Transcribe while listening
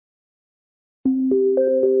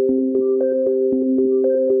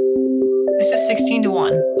listening to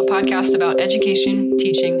One, a podcast about education,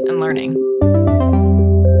 teaching, and learning.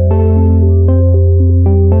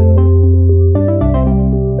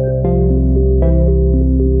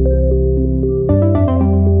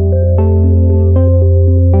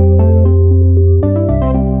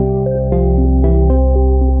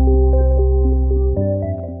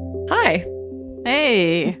 Hi.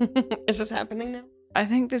 Hey, Is this happening now? I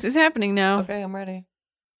think this is happening now. Okay, I'm ready.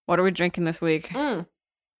 What are we drinking this week?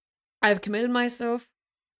 I've committed myself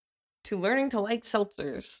to learning to like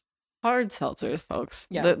seltzers. Hard seltzers, folks.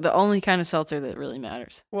 Yeah. The only kind of seltzer that really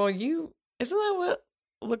matters. Well, isn't that what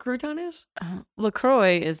Le Crouton is?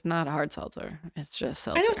 LaCroix is not a hard seltzer. It's just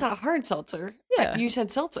seltzer. I know it's not a hard seltzer. Yeah. You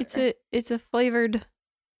said seltzer. It's a flavored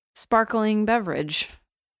sparkling beverage.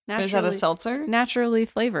 Is that a seltzer? Naturally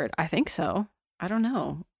flavored. I think so. I don't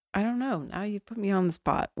know. Now you put me on the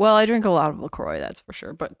spot. Well, I drink a lot of LaCroix, that's for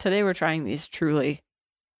sure. But today we're trying these Truly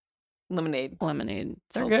Lemonade.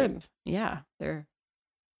 They're seltzers. good. Yeah, they're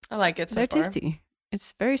I like it so they're far. tasty.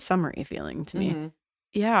 It's very summery feeling to me. Mhm.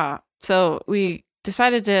 Yeah. So we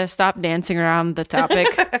decided to stop dancing around the topic.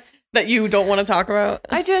 That you don't want to talk about?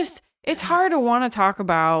 It's hard to want to talk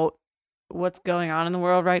about what's going on in the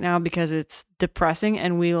world right now because it's depressing,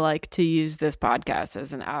 and we like to use this podcast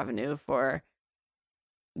as an avenue for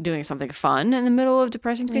doing something fun in the middle of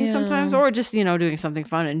depressing things Yeah. sometimes, or just, doing something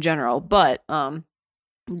fun in general. But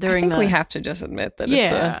during we have to just admit that we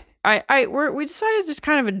decided to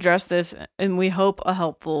kind of address this and we hope a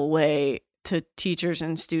helpful way to teachers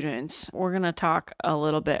and students. We're going to talk a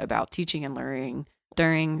little bit about teaching and learning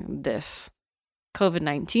during this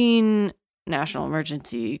COVID-19 national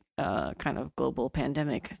emergency kind of global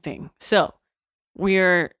pandemic thing. So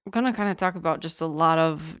we're going to kind of talk about just a lot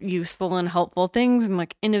of useful and helpful things and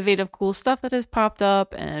like innovative, cool stuff that has popped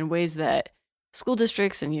up and ways that school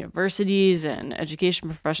districts and universities and education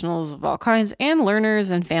professionals of all kinds and learners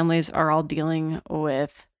and families are all dealing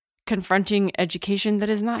with confronting education that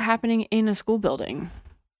is not happening in a school building,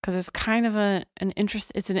 because it's kind of an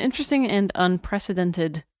interesting and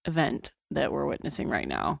unprecedented event that we're witnessing right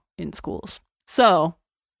now in schools. So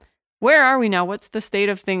where are we now? What's the state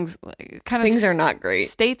of things? Things are not great.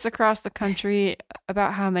 States across the country,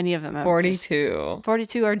 about how many of them have 42.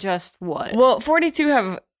 42 are just what? Well, 42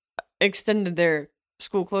 have extended their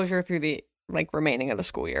school closure through the remaining of the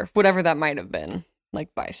school year, whatever that might have been,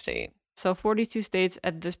 by state. So 42 states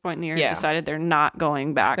at this point in the year Yeah. decided they're not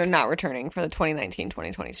going back. They're not returning for the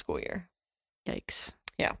 2019-2020 school year. Yikes.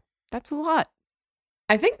 Yeah. That's a lot.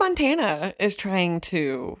 I think Montana is trying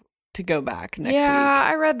to go back next week. Yeah,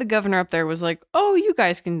 I read the governor up there was like, "Oh, you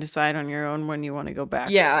guys can decide on your own when you want to go back."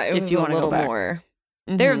 Yeah, it if was you a wanna go little back. more.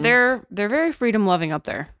 They're Mhm. they're very freedom loving up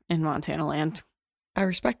there in Montana land. I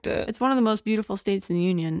respect it. It's one of the most beautiful states in the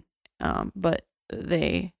union, but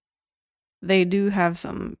they do have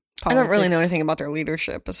some politics. I don't really know anything about their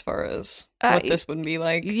leadership as far as what this would be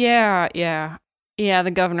like. Yeah.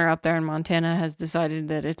 The governor up there in Montana has decided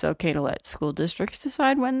that it's okay to let school districts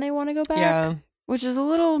decide when they want to go back. Yeah. Which is a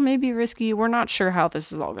little maybe risky. We're not sure how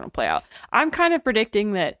this is all going to play out. I'm kind of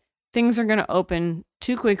predicting that things are going to open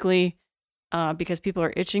too quickly because people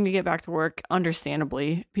are itching to get back to work.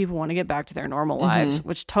 Understandably, people want to get back to their normal lives,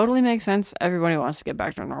 which totally makes sense. Everybody wants to get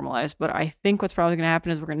back to their normal lives. But I think what's probably going to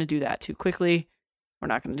happen is we're going to do that too quickly. We're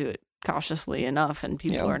not going to do it cautiously enough, and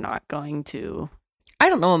people are not going to. I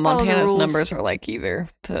don't know what follow the Montana's rules. numbers are like either.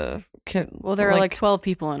 Well, there are like 12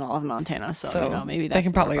 people in all of Montana, so maybe that's they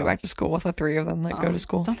can probably their go back to school with the three of them that go to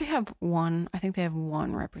school. Don't they have one? I think they have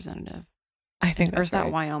one representative. I think Or that's is that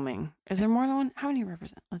right. Wyoming? Is there more than one? How many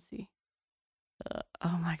represent? Let's see.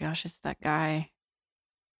 Oh my gosh, it's that guy.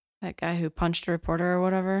 That guy who punched a reporter or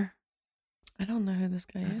whatever. I don't know who this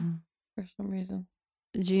guy is Mhm. for some reason.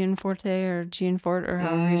 Gianforte or Gianfort or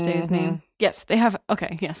however you say his name. Mhm. Yes, they have.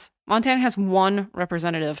 Okay, yes. Montana has one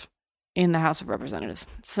representative in the House of Representatives.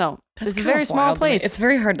 So it's a kind very of small wild to me. place. It's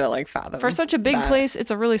very hard to fathom. For such a big that. place,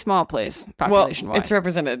 it's a really small place population-wise. It's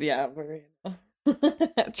represented, yeah. Very,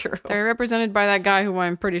 true. They're represented by that guy who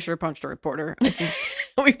I'm pretty sure punched a reporter. I think,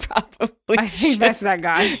 We probably I think that's that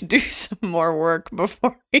guy. do some more work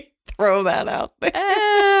before we throw that out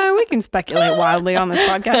there. We can speculate wildly on this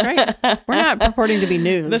podcast, right? We're not purporting to be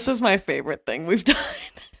news. This is my favorite thing we've done.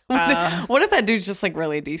 What if that dude's just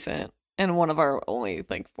really decent and one of our only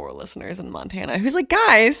 4 listeners in Montana who's like,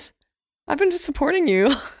 guys, I've been just supporting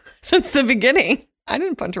you since the beginning. I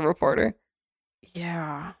didn't punch a reporter.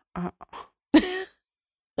 Yeah.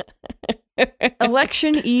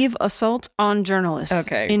 Election Eve assault on journalists.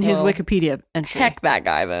 Okay, In his well, Wikipedia entry. Heck that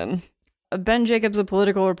guy then. Ben Jacobs, a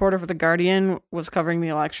political reporter for The Guardian, was covering the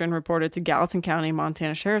election, reported to Gallatin County,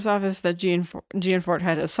 Montana Sheriff's Office that Gianfort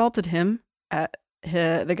had assaulted him at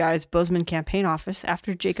the guy's Bozeman campaign office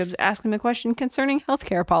after Jacobs asked him a question concerning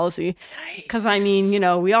healthcare policy. Because, I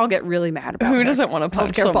mean, we all get really mad about Who doesn't want to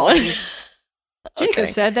punch healthcare someone? policy.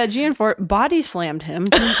 Jacobs said that Gianforte body slammed him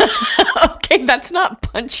Okay, that's not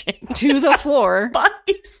punching. to the floor.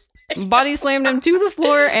 Body slammed him to the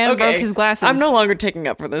floor and broke his glasses. I'm no longer taking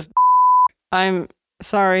up for this. I'm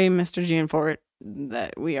sorry, Mr. Gianforte,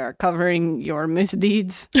 that we are covering your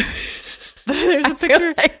misdeeds. There's a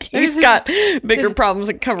picture. Like he's got bigger problems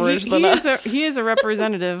in coverage than us. He is a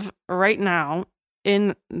representative right now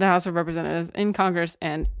in the House of Representatives in Congress,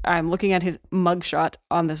 and I'm looking at his mugshot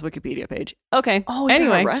on this Wikipedia page. Okay. Oh, he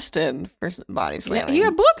anyway, got arrested for body slamming. he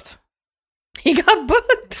got booked He got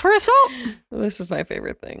booked for assault. This is my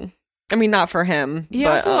favorite thing. I mean, not for him. He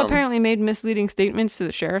but, also apparently made misleading statements to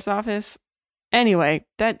the sheriff's office. Anyway,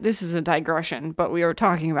 this is a digression, but we were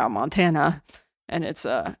talking about Montana, and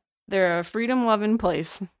they're a freedom-loving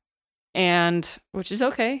place, and which is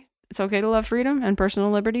okay. It's okay to love freedom and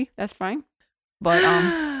personal liberty. That's fine. But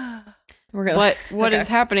what is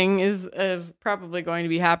happening is probably going to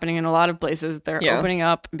be happening in a lot of places. They're opening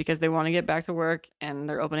up because they want to get back to work, and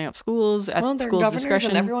they're opening up schools at schools'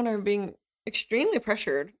 discretion. And everyone are being extremely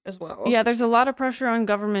pressured as well. Yeah, there's a lot of pressure on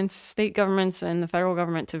governments, state governments, and the federal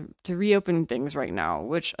government to reopen things right now,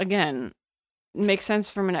 which, again, makes sense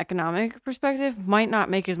from an economic perspective, might not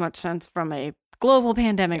make as much sense from a global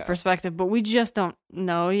pandemic perspective, but we just don't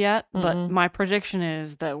know yet. Mm-hmm. But my prediction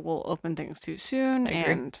is that we'll open things too soon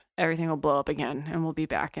and everything will blow up again and we'll be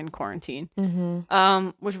back in quarantine,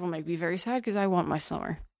 which will make me very sad because I want my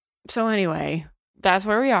summer. So anyway, that's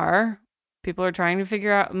where we are. People are trying to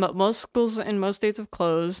figure out, most schools in most states have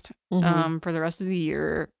closed for the rest of the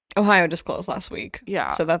year. Ohio just closed last week.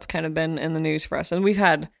 Yeah. So that's kind of been in the news for us.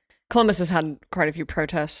 And Columbus has had quite a few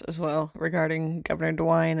protests as well regarding Governor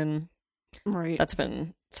DeWine, and that's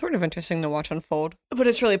been sort of interesting to watch unfold. But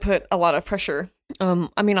it's really put a lot of pressure, on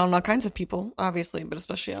all kinds of people, obviously, but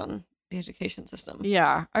especially on the education system.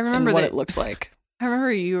 Yeah. I remember what it looks like. I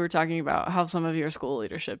remember you were talking about how some of your school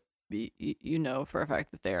leadership, you know for a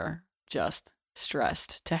fact that they're just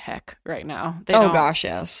stressed to heck right now. Gosh,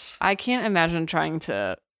 yes. I can't imagine trying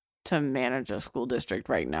to manage a school district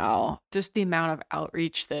right now. Just the amount of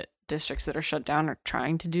outreach that districts that are shut down are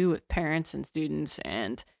trying to do with parents and students,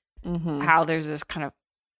 and how there's this kind of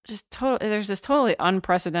there's this totally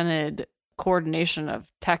unprecedented coordination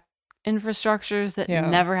of tech infrastructures that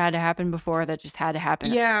never had to happen before, that just had to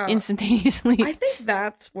happen instantaneously. I think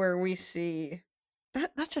that's where we see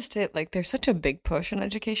that's just it. Like, there's such a big push in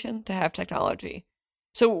education to have technology.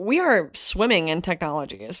 So we are swimming in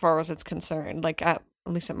technology as far as it's concerned. Like, at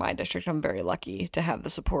least in my district, I'm very lucky to have the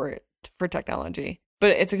support for technology.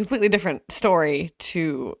 But it's a completely different story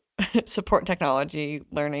to support technology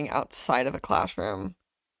learning outside of a classroom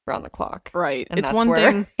around the clock. Right. And it's one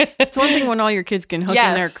thing when all your kids can hook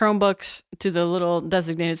in their Chromebooks to the little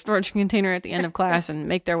designated storage container at the end of class and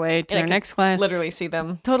make their way to their next class. Literally see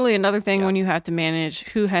them. Totally another thing when you have to manage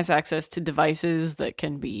who has access to devices that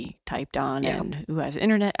can be typed on and who has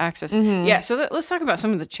internet access. Yeah, so let's talk about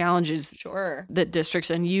some of the challenges that districts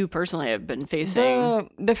and you personally have been facing.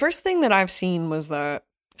 The first thing that I've seen was that,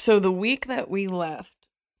 so the week that we left,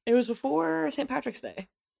 it was before St. Patrick's Day.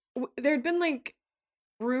 There had been like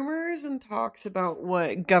rumors and talks about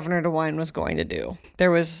what Governor DeWine was going to do.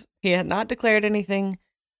 He had not declared anything,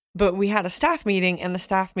 but we had a staff meeting, and the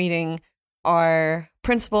staff meeting, our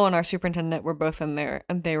principal and our superintendent were both in there,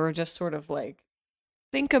 and they were just sort of like,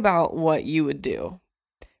 think about what you would do.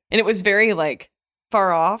 And it was very like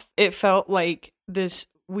far off. It felt like this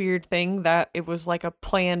weird thing that it was like a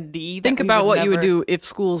plan D. Think about what you would do if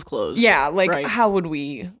schools closed. Yeah, like how would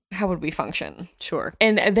we function? Sure.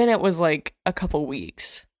 And then it was like a couple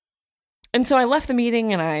weeks. And so I left the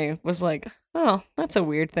meeting and I was like, oh, that's a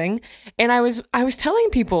weird thing. And I was telling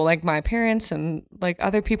people, like my parents and like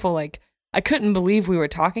other people, like I couldn't believe we were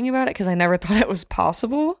talking about it because I never thought it was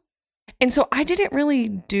possible. And so I didn't really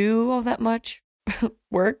do all that much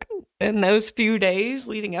work in those few days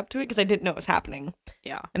leading up to it because I didn't know it was happening.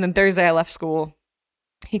 Yeah. And then Thursday I left school.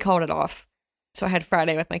 He called it off. So I had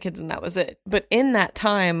Friday with my kids and that was it. But in that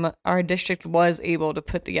time, our district was able to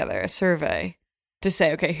put together a survey to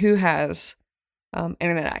say, okay, who has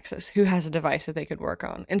internet access? Who has a device that they could work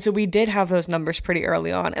on? And so we did have those numbers pretty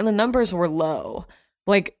early on. And the numbers were low,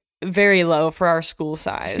 like very low for our school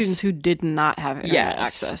size. Students who did not have internet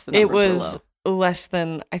access, the numbers it was were low. Less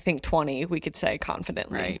than, I think, 20, we could say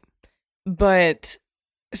confidently. Right. But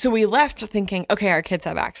so we left thinking, okay, our kids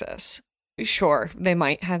have access. Sure, they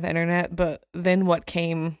might have internet, but then what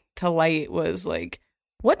came to light was like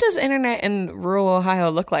what does internet in rural Ohio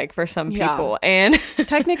look like for some people? And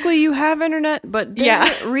technically you have internet, but does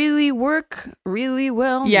it really work really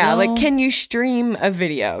well? Yeah, no. like can you stream a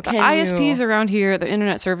video? The ISPs around here, the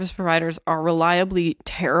internet service providers, are reliably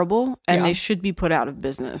terrible, and they should be put out of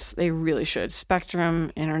business. They really should.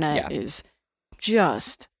 Spectrum internet is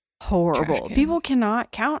just horrible. People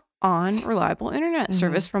cannot count on reliable internet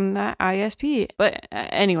service from that ISP. But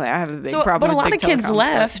anyway, I have a big problem. But a lot of kids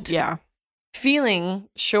left. Yeah. Feeling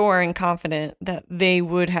sure and confident that they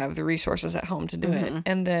would have the resources at home to do it.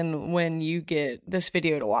 And then when you get this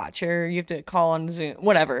video to watch, or you have to call on Zoom,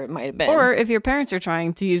 whatever it might have been. Or if your parents are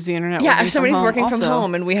trying to use the internet. Yeah, if somebody's working from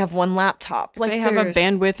home and we have one laptop. Like they have a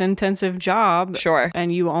bandwidth intensive job. Sure.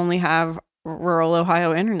 And you only have rural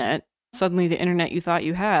Ohio internet. Suddenly the internet you thought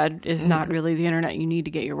you had is not really the internet you need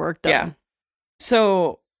to get your work done. Yeah.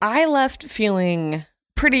 So I left feeling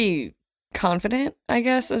pretty confident, I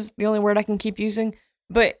guess, is the only word I can keep using.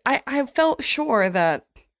 But I felt sure that,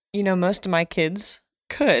 most of my kids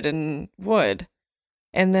could and would.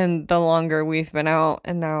 And then the longer we've been out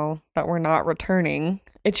and now that we're not returning,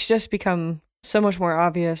 it's just become so much more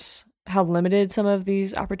obvious how limited some of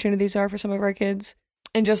these opportunities are for some of our kids.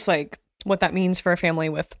 And just like what that means for a family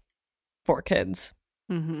with 4 kids.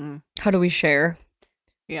 How do we share?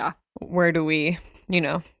 Yeah. Where do we,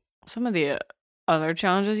 Some of the other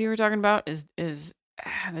challenges you were talking about is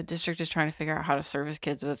the district is trying to figure out how to service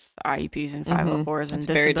kids with IEPs and 504s and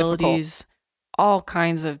disabilities, all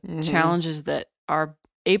kinds of challenges that are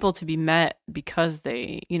able to be met because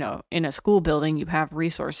they, in a school building, you have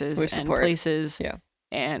resources and places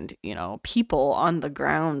and, people on the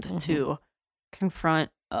ground to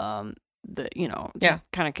confront, kind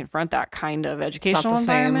of confront that kind of educational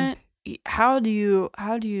environment. How do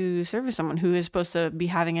you service someone who is supposed to be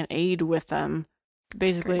having an aide with them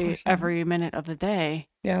basically every minute of the day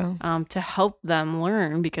to help them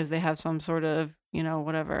learn because they have some sort of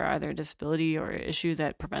whatever, either disability or issue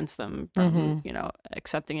that prevents them from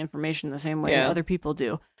accepting information the same way other people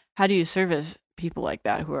do? How do you service people like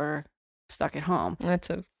that who are stuck at home? That's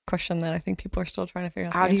a question that I think people are still trying to figure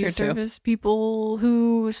out the answer to. How do you service people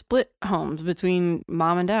who split homes between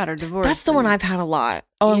mom and dad or divorced? That's the one I've had a lot.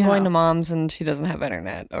 Oh, I'm going to mom's and she doesn't have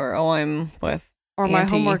internet. Or, I'm with Or auntie. My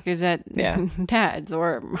homework is at dad's.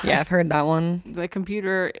 Or I've heard that one. The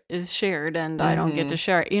computer is shared and I don't get to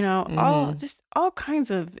share it. All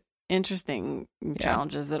kinds of interesting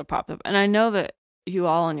challenges that have popped up. And I know that you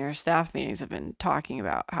all in your staff meetings have been talking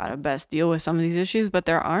about how to best deal with some of these issues, but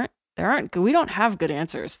we don't have good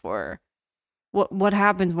answers for what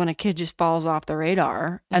happens when a kid just falls off the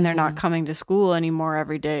radar and they're not coming to school anymore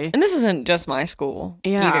every day. And this isn't just my school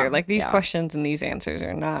either. Like these questions and these answers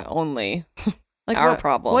are not only our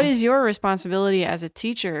problem. What is your responsibility as a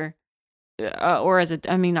teacher or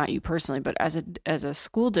not you personally, but as a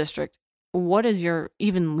school district? What is your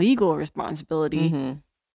even legal responsibility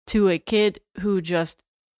to a kid who just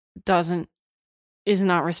is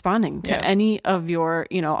not responding to any of your,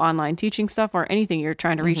 online teaching stuff or anything? You're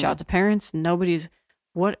trying to reach out to parents. Nobody's,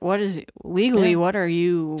 what is it legally? What are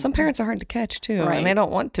you? Some parents are hard to catch too, and they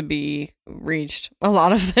don't want to be reached. A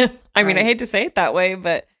lot of them. I mean, I hate to say it that way,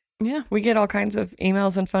 but we get all kinds of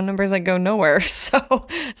emails and phone numbers that go nowhere. So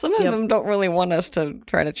some of them don't really want us to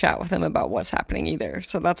try to chat with them about what's happening either.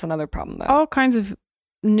 So that's another problem. All kinds of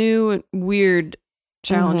new and weird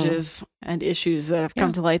challenges and issues that have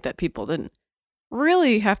come to light that people didn't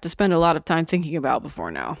really have to spend a lot of time thinking about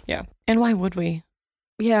before now. Yeah. And why would we?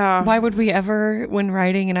 Yeah. Why would we ever, when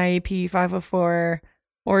writing an IEP 504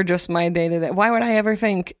 or just my day-to-day, why would I ever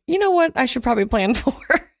think, you know what, I should probably plan for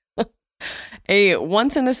a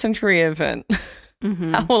once-in-a-century event?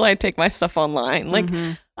 How will I take my stuff online? Like,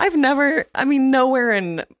 nowhere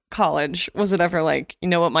in college was it ever like,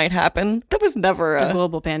 what might happen? That was never a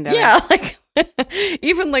global pandemic. Yeah, like,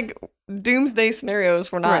 even like doomsday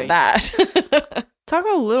scenarios were not that. Talk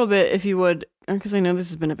a little bit, if you would, because I know this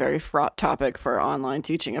has been a very fraught topic for online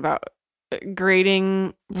teaching, about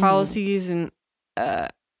grading policies and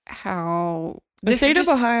how the state of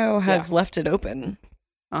Ohio has left it open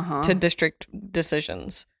to district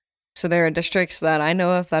decisions. So there are districts that I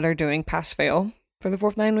know of that are doing pass-fail for the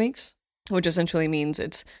 4th 9 weeks, which essentially means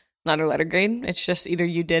it's not a letter grade. It's just either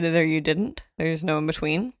you did it or you didn't. There's no in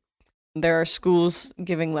between. There are schools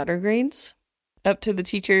giving letter grades up to the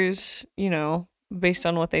teachers, based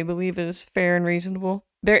on what they believe is fair and reasonable.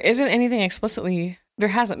 There isn't anything there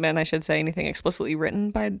hasn't been, I should say, anything explicitly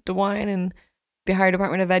written by DeWine and the Ohio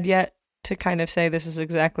Department of Ed yet to kind of say this is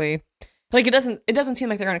exactly, like, it doesn't seem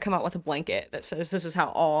like they're going to come out with a blanket that says this is how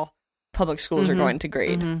all public schools are going to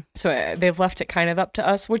grade. So they've left it kind of up to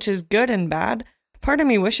us, which is good and bad. Part of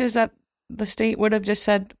me wishes that the state would have just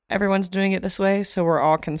said everyone's doing it this way, so we're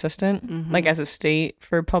all consistent, like as a state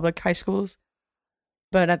for public high schools.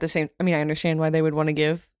 But at the same, I mean, I understand why they would want to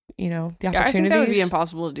give, the opportunities. I think that would be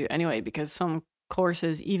impossible to do anyway, because some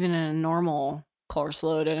courses, even in a normal course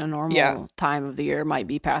load at a normal time of the year, might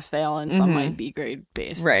be pass-fail, and some might be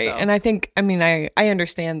grade-based. Right, so. and I think, I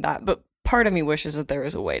understand that, but part of me wishes that there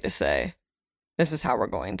was a way to say, this is how we're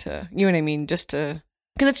going to, you know what I mean, just to,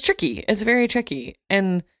 because it's tricky. It's very tricky.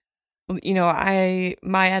 And, my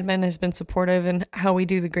admin has been supportive in how we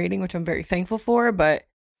do the grading, which I'm very thankful for, but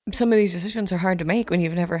some of these decisions are hard to make when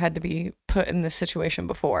you've never had to be put in this situation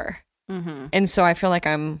before. And so I feel like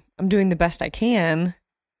I'm doing the best I can,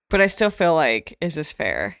 but I still feel like, is this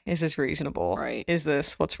fair? Is this reasonable? Right. Is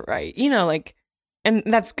this what's right? And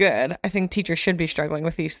that's good. I think teachers should be struggling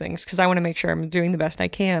with these things because I want to make sure I'm doing the best I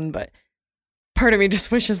can, but part of me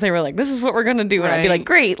just wishes they were like, this is what we're going to do. And I'd be like,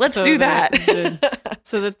 great, let's do that.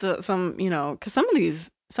 So that because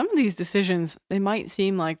some of these decisions, they might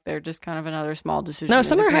seem like they're just kind of another small decision. No,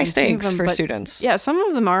 some are high stakes for students. Yeah, some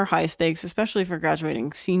of them are high stakes, especially for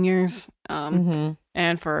graduating seniors and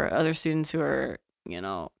for other students who are,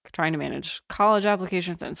 trying to manage college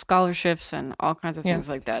applications and scholarships and all kinds of things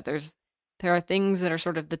like that. There are things that are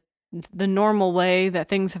sort of the normal way that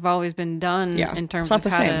things have always been done in terms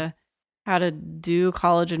of how to do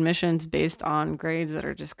college admissions based on grades that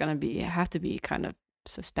are just going to have to be kind of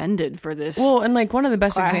suspended for this. Well, and like one of the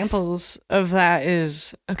best examples of that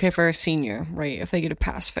is, okay, for a senior, right? If they get a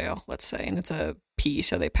pass-fail, let's say, and it's a P,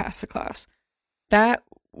 so they pass the class, that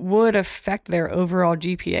would affect their overall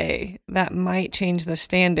GPA. That might change the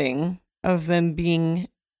standing of them being,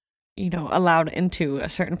 allowed into a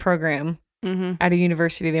certain program at a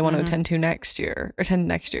university they want to attend next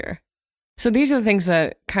year. So these are the things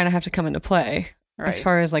that kind of have to come into play as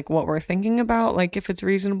far as like what we're thinking about, like if it's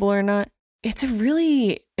reasonable or not. It's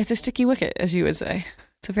a sticky wicket, as you would say.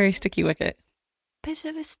 It's a very sticky wicket. Bit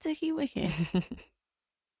of a sticky wicket.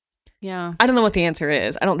 Yeah. I don't know what the answer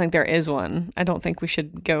is. I don't think there is one. I don't think we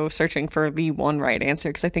should go searching for the one right answer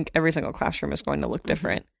because I think every single classroom is going to look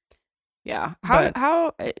different. Yeah.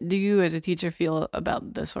 How do you as a teacher feel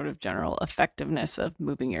about the sort of general effectiveness of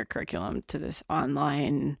moving your curriculum to this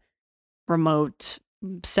online, remote,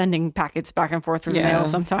 sending packets back and forth through the mail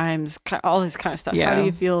sometimes, all this kind of stuff? How do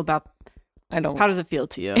you feel about how does it feel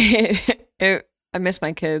to you? I miss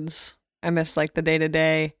my kids. I miss like the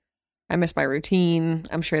day-to-day. I miss my routine.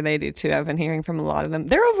 I'm sure they do too. I've been hearing from a lot of them.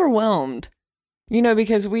 They're overwhelmed,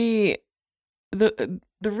 because the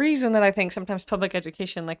reason that I think sometimes public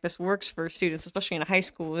education like this works for students, especially in a high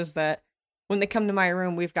school, is that when they come to my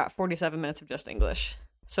room, we've got 47 minutes of just English.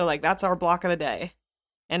 So like that's our block of the day.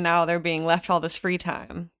 And now they're being left all this free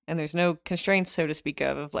time and there's no constraints, so to speak,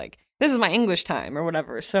 of like, this is my English time or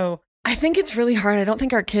whatever. So I think it's really hard. I don't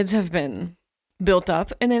think our kids have been built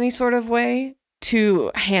up in any sort of way to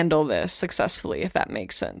handle this successfully, if that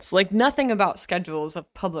makes sense. Like nothing about schedules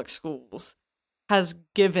of public schools has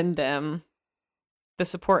given them the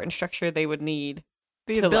support and structure they would need.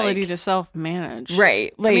 The ability to self-manage.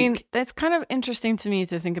 Right. Like, I mean, that's kind of interesting to me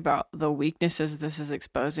to think about the weaknesses this is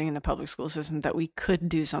exposing in the public school system that we could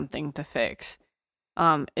do something to fix.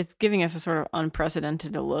 It's giving us a sort of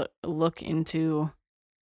unprecedented look into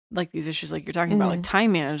like these issues like you're talking about, like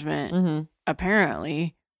time management,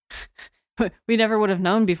 apparently. We never would have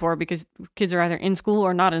known before because kids are either in school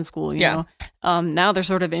or not in school, you know? Now they're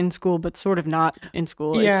sort of in school, but sort of not in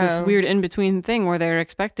school. It's this weird in-between thing where they're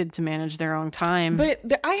expected to manage their own time. But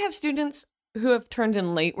I have students who have turned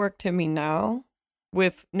in late work to me now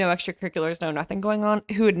with no extracurriculars, no nothing going on,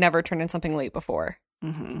 who had never turned in something late before.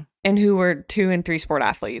 And who were 2 and 3 sport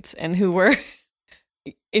athletes and who were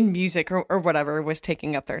in music or whatever was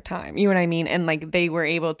taking up their time. You know what I mean? And like they were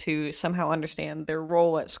able to somehow understand their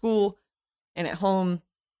role at school and at home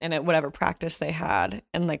and at whatever practice they had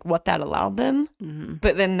and like what that allowed them.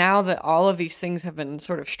 But then now that all of these things have been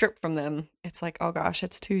sort of stripped from them, it's like, oh gosh,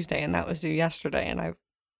 it's Tuesday and that was due yesterday. And I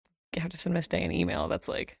have to send Miss Day an email that's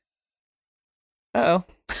like, oh,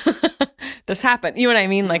 this happened. You know what I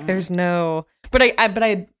mean? Like there's no, but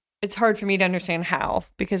I, it's hard for me to understand how,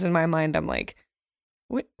 because in my mind, I'm like,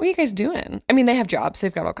 what are you guys doing? I mean, they have jobs.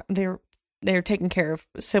 They've got they're taking care of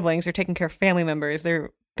siblings. They're taking care of family members.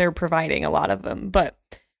 They're providing a lot of them. But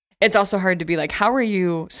it's also hard to be like, how are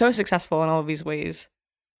you so successful in all of these ways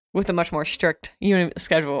with a much more strict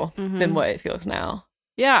schedule than what it feels now?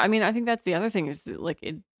 Yeah, I mean, I think that's the other thing is that, like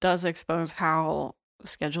it does expose how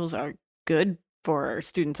schedules are good for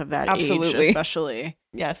students of that age, especially.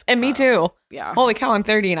 Yes, and me too. Yeah. Holy cow, I'm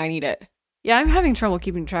 30 and I need it. Yeah, I'm having trouble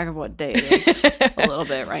keeping track of what day it is a little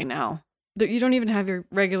bit right now. You don't even have your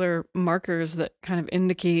regular markers that kind of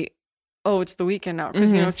indicate oh, it's the weekend now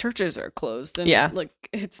because, churches are closed. And like,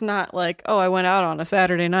 it's not like, oh, I went out on a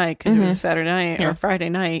Saturday night because it was a Saturday night or Friday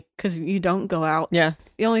night because you don't go out. Yeah.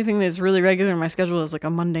 The only thing that's really regular in my schedule is like a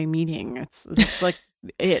Monday meeting. It's like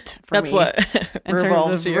it for that's me. what in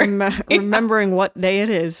revolves terms of here. remembering what day it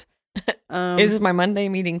is. Is my Monday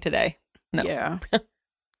meeting today? No. Yeah.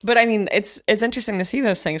 But I mean, it's interesting to see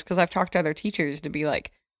those things because I've talked to other teachers to be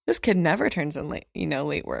like, this kid never turns in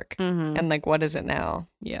late work. And like, what is it now?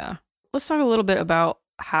 Yeah. Let's talk a little bit about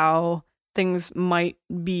how things might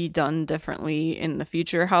be done differently in the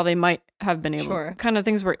future, how they might have been able kind of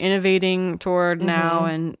things we're innovating toward now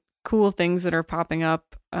and cool things that are popping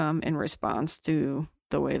up in response to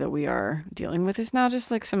the way that we are dealing with this now. Just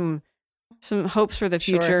like some hopes for the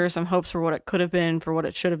future, some hopes for what it could have been, for what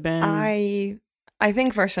it should have been. I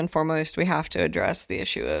think first and foremost, we have to address the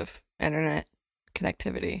issue of internet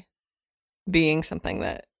connectivity being something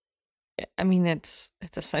that, I mean, it's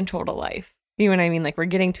essential to life. You know what I mean? Like, we're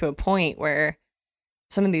getting to a point where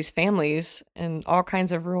some of these families in all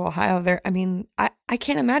kinds of rural Ohio, I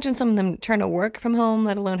can't imagine some of them trying to work from home,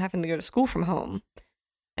 let alone having to go to school from home.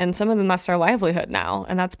 And some of them, that's their livelihood now.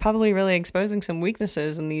 And that's probably really exposing some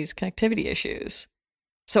weaknesses in these connectivity issues.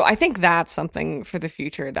 So I think that's something for the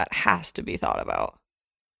future that has to be thought about.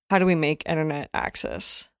 How do we make internet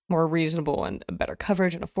access more reasonable and better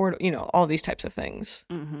coverage and affordable, all these types of things.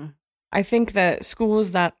 I think that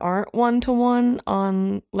schools that aren't one-to-one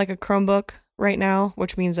on like a Chromebook right now,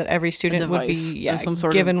 which means that every student would be some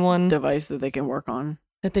sort given of one device that they can work on,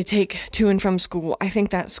 that they take to and from school. I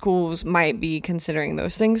think that schools might be considering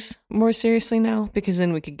those things more seriously now, because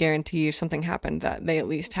then we could guarantee if something happened that they at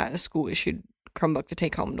least had a school-issued Chromebook to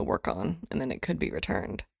take home to work on, and then it could be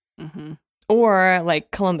returned. Or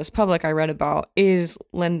like Columbus Public, I read about, is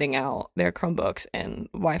lending out their Chromebooks and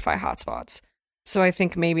Wi-Fi hotspots. So I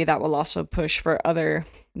think maybe that will also push for other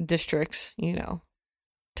districts,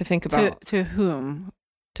 to think about. To whom?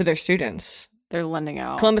 To their students. They're lending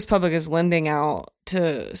out. Columbus Public is lending out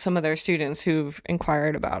to some of their students who've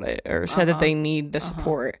inquired about it or said that they need the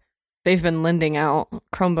support. They've been lending out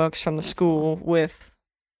Chromebooks from the school with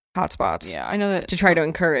hotspots. Yeah, I know that. To try to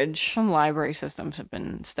encourage. Some library systems have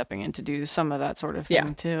been stepping in to do some of that sort of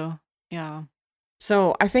thing too. Yeah.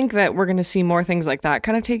 So I think that we're going to see more things like that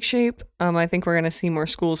kind of take shape. I think we're going to see more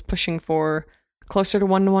schools pushing for closer to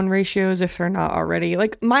 1-to-1 ratios if they're not already.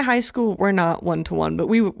 Like my high school, we're not 1-to-1, but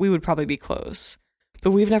we would probably be close.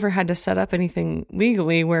 But we've never had to set up anything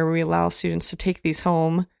legally where we allow students to take these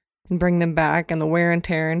home and bring them back and the wear and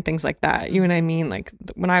tear and things like that. You know what I mean? Like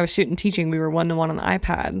when I was student teaching, we were 1-to-1 on the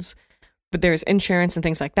iPads, but there's insurance and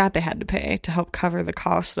things like that they had to pay to help cover the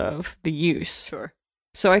cost of the use. Sure.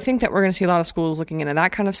 So I think that we're going to see a lot of schools looking into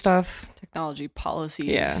that kind of stuff. Technology policies.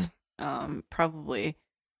 Yeah. Probably,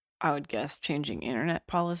 I would guess, changing internet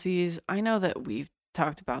policies. I know that we've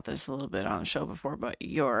talked about this a little bit on the show before, but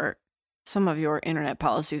some of your internet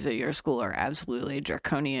policies at your school are absolutely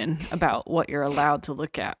draconian about what you're allowed to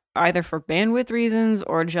look at, either for bandwidth reasons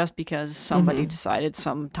or just because somebody decided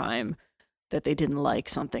sometime that they didn't like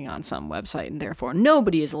something on some website and therefore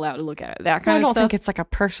nobody is allowed to look at it. That kind of stuff. I don't think it's like a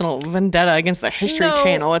personal vendetta against the History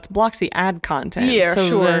Channel. It blocks the ad content. Yeah, so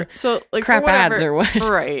sure. So like crap ads or what?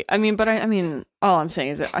 Right. I mean, but I mean, all I'm saying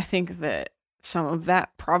is that I think that some of that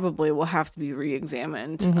probably will have to be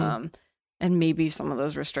re-examined. And maybe some of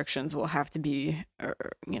those restrictions will have to be,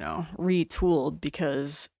 retooled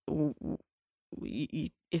because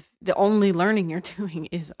if the only learning you're doing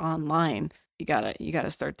is online, you gotta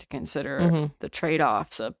start to consider the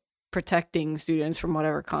trade-offs of protecting students from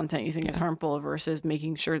whatever content you think is harmful versus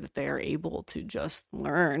making sure that they are able to just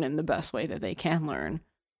learn in the best way that they can learn.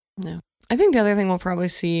 Yeah. I think the other thing we'll probably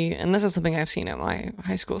see, and this is something I've seen at my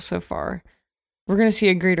high school so far, we're going to see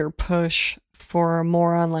a greater push for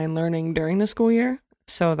more online learning during the school year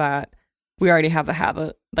so that we already have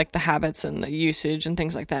the habits and the usage and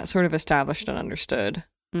things like that sort of established and understood.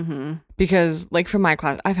 Because like for my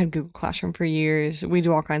class, I've had Google Classroom for years. We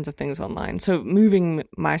do all kinds of things online. So moving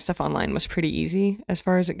my stuff online was pretty easy as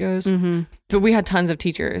far as it goes. But we had tons of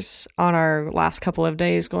teachers on our last couple of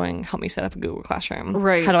days going, help me set up a Google Classroom.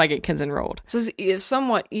 Right. How do I get kids enrolled? So it's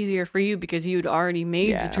somewhat easier for you because you'd already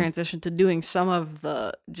made the transition to doing some of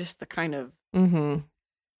the kind of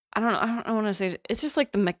I don't want to say it's just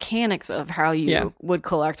like the mechanics of how you would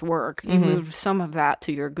collect work. You moved some of that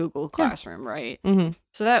to your Google Classroom, right?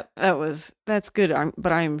 So that's good.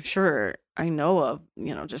 But I'm sure I know of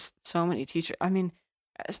just so many teachers. I mean,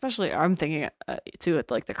 especially I'm thinking too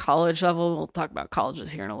at like the college level. We'll talk about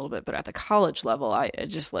colleges here in a little bit, but at the college level, I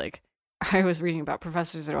was reading about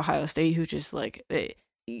professors at Ohio State who just like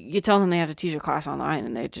you tell them they have to teach a class online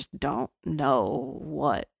and they just don't know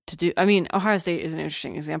what to do. I mean, Ohio State is an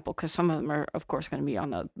interesting example because some of them are, of course, going to be on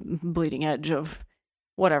the bleeding edge of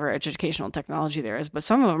whatever educational technology there is, but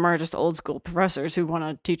some of them are just old school professors who want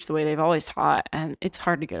to teach the way they've always taught, and it's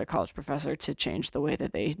hard to get a college professor to change the way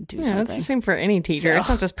that they do something. It's the same for any teacher. It's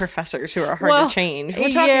not just professors who are hard to change.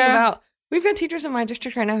 We're talking about, we've got teachers in my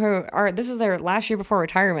district right now who are, this is their last year before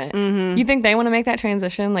retirement. Mm-hmm. You think they want to make that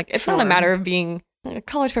transition? Like, it's not a matter of being,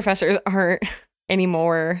 college professors aren't any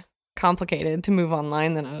more complicated to move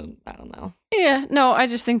online than I don't know. Yeah, no, I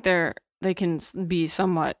just think they can be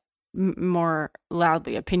somewhat more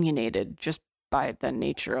loudly opinionated just by the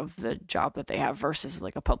nature of the job that they have versus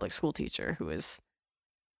like a public school teacher who is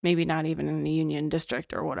maybe not even in a union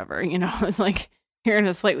district or whatever. It's like you're in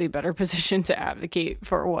a slightly better position to advocate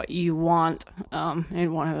for what you want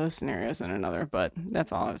in one of those scenarios than another. But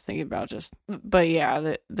that's all I was thinking about. But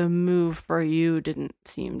yeah, the move for you didn't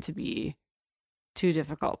seem to be too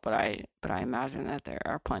difficult, but I imagine that there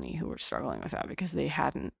are plenty who were struggling with that because they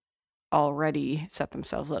hadn't already set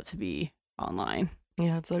themselves up to be online.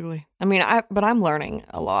 Yeah, it's ugly. I mean, but I'm learning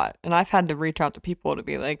a lot, and I've had to reach out to people to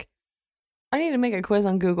be like, I need to make a quiz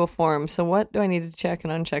on Google Forms, so what do I need to check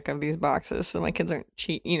and uncheck of these boxes so my kids aren't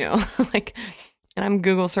cheat, like, and I'm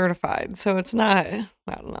Google certified, so it's not, I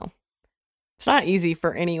don't know. It's not easy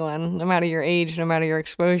for anyone, no matter your age, no matter your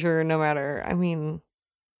exposure, no matter, I mean,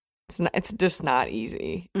 it's just not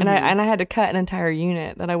easy. Mm-hmm. And I had to cut an entire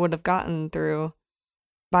unit that I would have gotten through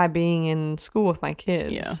by being in school with my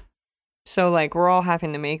kids. Yeah. So, like, we're all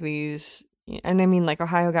having to make these. And I mean, like,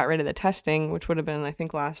 Ohio got rid of the testing, which would have been, I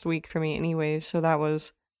think, last week for me anyways. So that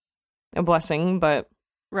was a blessing, but.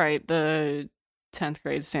 Right. The 10th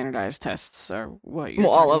grade standardized tests are what you're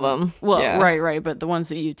all of them. Well, yeah. Right. But the ones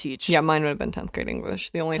that you teach. Yeah, mine would have been 10th grade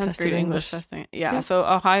English. The only 10th grade English testing. Yeah. So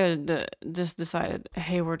Ohio just decided,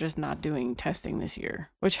 hey, we're just not doing testing this year,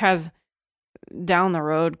 which has down the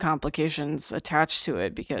road complications attached to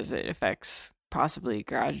it because it affects possibly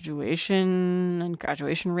graduation and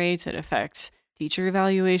graduation rates. It affects teacher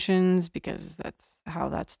evaluations because that's how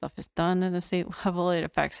that stuff is done at the state level. It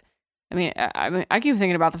affects, I keep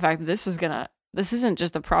thinking about the fact that this isn't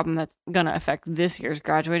just a problem that's going to affect this year's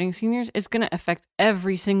graduating seniors. It's going to affect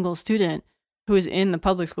every single student who is in the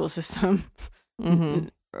public school system. Mm-hmm.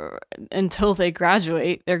 Until they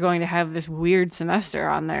graduate, they're going to have this weird semester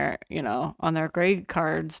on their grade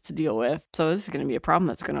cards to deal with. So this is going to be a problem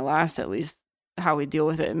that's going to last, at least how we deal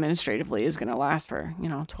with it administratively is going to last for,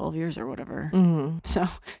 12 years or whatever. Mm-hmm. So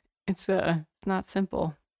it's not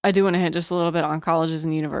simple. I do want to hit just a little bit on colleges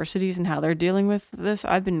and universities and how they're dealing with this.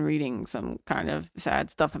 I've been reading some kind of sad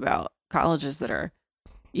stuff about colleges that are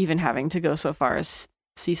even having to go so far as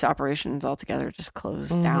cease operations altogether, just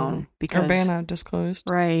closed down because Urbana just closed,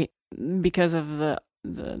 right? Because of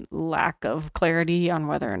the lack of clarity on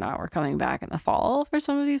whether or not we're coming back in the fall for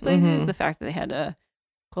some of these places. The fact that they had to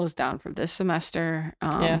close down for this semester,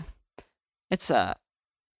 it's a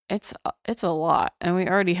lot, and we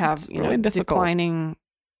already have really declining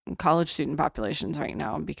college student populations right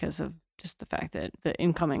now because of just the fact that the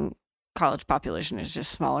incoming college population is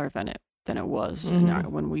just smaller than it was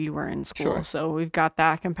when we were in school. Sure. So we've got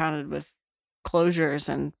that compounded with closures,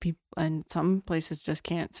 and people, and some places just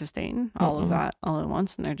can't sustain all of that all at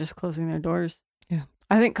once, and they're just closing their doors. Yeah,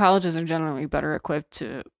 I think colleges are generally better equipped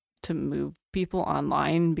to move people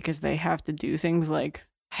online because they have to do things like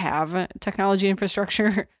have technology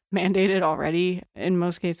infrastructure mandated already in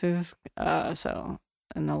most cases.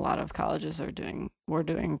 And a lot of colleges we're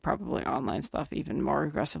doing probably online stuff even more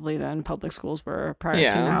aggressively than public schools were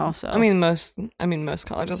prior to now. So most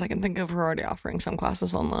colleges I can think of were already offering some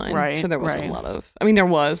classes online. Right. So there wasn't a lot of, there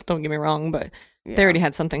was, don't get me wrong, but they already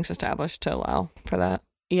had some things established to allow for that.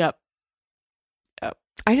 Yep.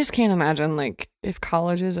 I just can't imagine, like, if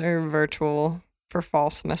colleges are virtual for fall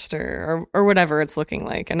semester or whatever it's looking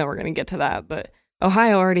like. I know we're going to get to that, but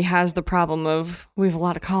Ohio already has the problem of we have a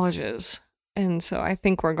lot of colleges. And so I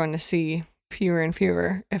think we're going to see fewer and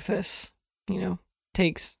fewer if this,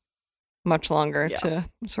 takes much longer to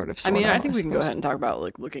sort of sort out. I think we can go ahead and talk about,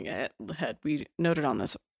 like, looking ahead. We noted on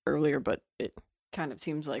this earlier, but it kind of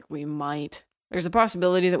seems like there's a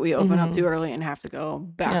possibility that we open up too early and have to go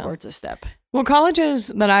backwards a step. Well, colleges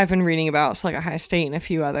that I've been reading about, so like Ohio State and a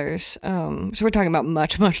few others, so we're talking about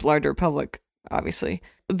much, much larger public, obviously.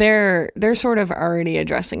 They're sort of already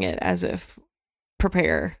addressing it as if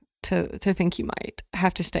prepare to think you might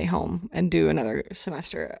have to stay home and do another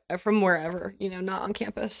semester from wherever, not on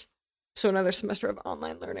campus. So another semester of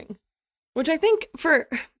online learning, which I think for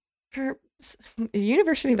a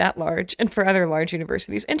university that large and for other large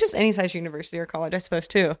universities and just any size university or college, I suppose,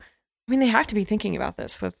 too. They have to be thinking about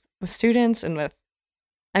this with students and with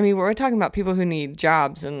I mean, we're talking about people who need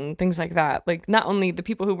jobs and things like that. Like, not only the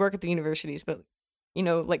people who work at the universities, but, you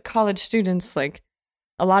know, like college students, like,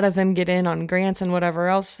 a lot of them get in on grants and whatever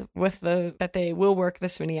else with that they will work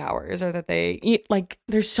this many hours, or that they eat. Like,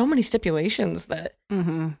 there's so many stipulations that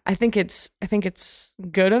I think it's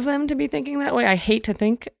good of them to be thinking that way. I hate to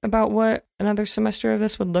think about what another semester of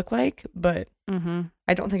this would look like, but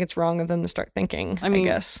I don't think it's wrong of them to start thinking. I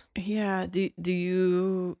guess. Yeah. Do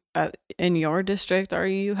you in your district, are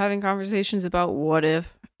you having conversations about what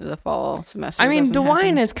if the fall semester? I mean,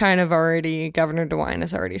 Governor DeWine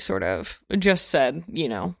has already sort of just said, you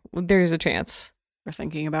know, there's a chance. We're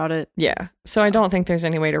thinking about it. Yeah. So I don't think there's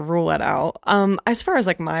any way to rule it out. As far as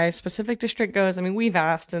like my specific district goes, I mean, we've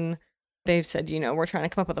asked and they've said, you know, we're trying to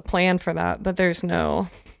come up with a plan for that, but there's no,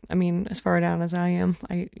 I mean, as far down as I am,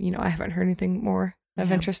 I haven't heard anything more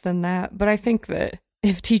of interest than that. But I think that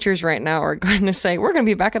if teachers right now are going to say, we're going to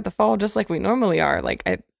be back at the fall just like we normally are, like,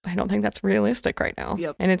 I don't think that's realistic right now.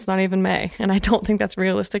 Yep. And it's not even May. And I don't think that's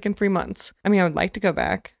realistic in 3 months. I mean, I would like to go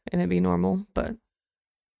back and it'd be normal, but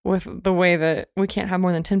with the way that we can't have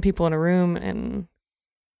more than 10 people in a room, and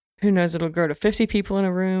who knows, it'll grow to 50 people in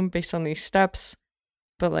a room based on these steps.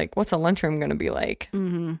 But like, what's a lunchroom going to be like?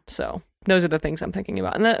 So those are the things I'm thinking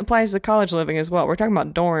about. And that applies to college living as well. We're talking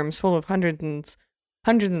about dorms full of hundreds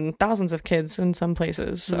and thousands of kids in some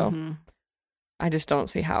places. So I just don't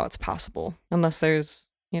see how it's possible unless there's,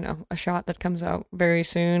 you know, a shot that comes out very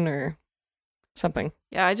soon or something.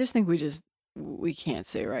 Yeah, I just think we can't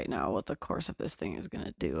say right now what the course of this thing is going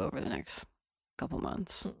to do over the next couple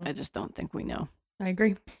months. I just don't think we know. I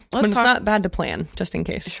agree. But it's not bad to plan, just in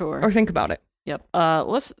case. Sure. Or think about it. Yep.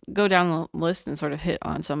 Let's go down the list and sort of hit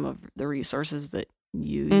on some of the resources that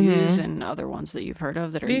you use and other ones that you've heard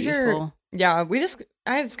of that are useful.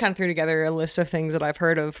 I just kind of threw together a list of things that I've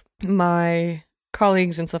heard of my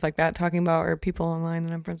colleagues and stuff like that talking about, or people online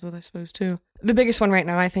that I'm friends with, I suppose, too. The biggest one right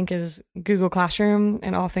now, I think, is Google Classroom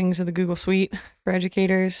and all things of the Google Suite for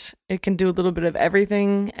educators. It can do a little bit of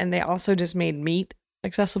everything, and they also just made Meet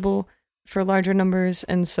accessible for larger numbers,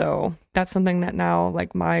 and so that's something that now,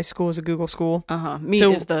 like, my school is a Google school. Meet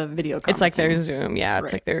is the video conference. It's like their Zoom,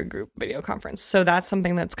 it's like their group video conference. So that's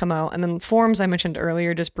something that's come out. And then Forms I mentioned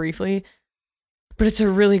earlier just briefly, but it's a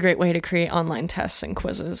really great way to create online tests and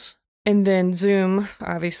quizzes. And then Zoom,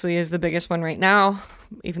 obviously, is the biggest one right now,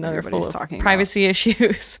 even though everybody's they're full of privacy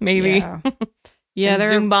issues, maybe. Yeah,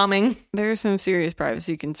 Zoom bombing. There are some serious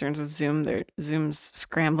privacy concerns with Zoom. Zoom's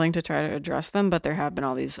scrambling to try to address them, but there have been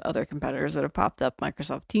all these other competitors that have popped up,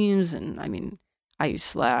 Microsoft Teams, and I mean, I use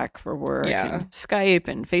Slack for work, and Skype,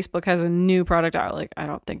 and Facebook has a new product out. Like, I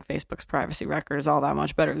don't think Facebook's privacy record is all that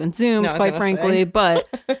much better than Zoom's, quite frankly, but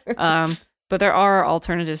there are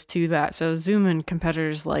alternatives to that. So Zoom and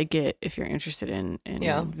competitors like it if you're interested in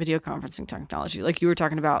video conferencing technology. Like you were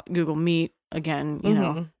talking about Google Meet, again, you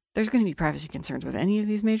know, there's going to be privacy concerns with any of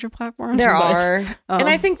these major platforms. There are. And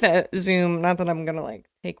I think that Zoom, not that I'm going to like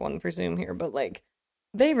take one for Zoom here, but like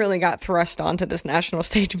they really got thrust onto this national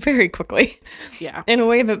stage very quickly. Yeah. In a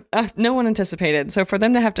way that no one anticipated. So for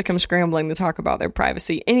them to have to come scrambling to talk about their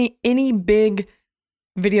privacy, any big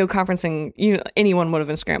video conferencing, anyone would have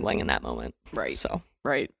been scrambling in that moment. Right. So,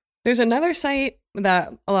 right. There's another site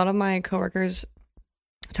that a lot of my coworkers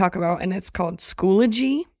talk about, and it's called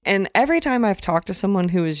Schoology. And every time I've talked to someone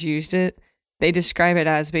who has used it, they describe it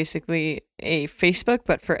as basically a Facebook,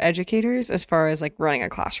 but for educators, as far as like running a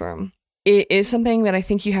classroom. It is something that I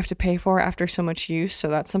think you have to pay for after so much use, so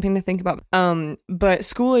that's something to think about. But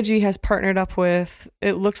Schoology has partnered up with,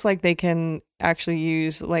 it looks like they can actually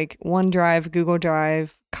use like OneDrive, Google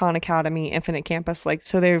Drive, Khan Academy, Infinite Campus, like,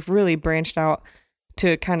 so they've really branched out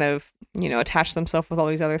to kind of, attach themselves with all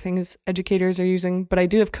these other things educators are using. But I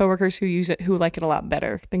do have coworkers who use it who like it a lot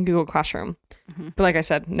better than Google Classroom. But like I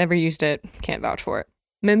said, never used it, can't vouch for it.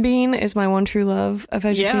 Membean is my one true love of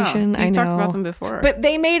education. Yeah, I talked about them before. But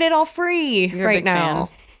they made it all free right now.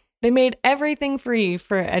 They made everything free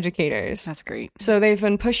for educators. That's great. So they've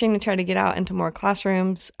been pushing to try to get out into more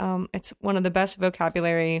classrooms. It's one of the best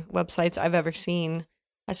vocabulary websites I've ever seen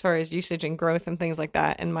as far as usage and growth and things like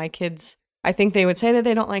that. And my kids, I think they would say that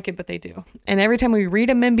they don't like it, but they do. And every time we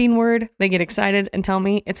read a Membean word, they get excited and tell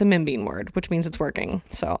me it's a Membean word, which means it's working.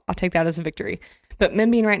 So I'll take that as a victory. But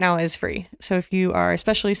Membean right now is free. So if you are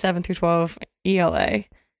especially 7 through 12 ELA,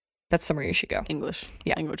 that's somewhere you should go. English.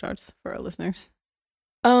 Yeah. Language arts for our listeners.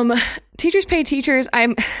 Teachers pay teachers.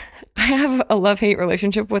 I have a love-hate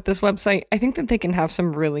relationship with this website. I think that they can have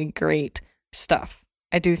some really great stuff.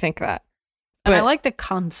 I do think that. But I like the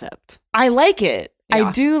concept. I like it. Yeah.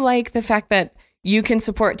 I do like the fact that you can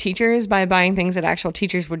support teachers by buying things that actual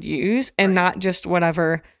teachers would use and not just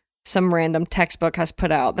whatever some random textbook has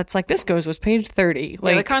put out that's like, this goes with page 30.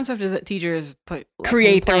 Like, the concept is that teachers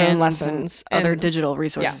create their own plans lessons, and other digital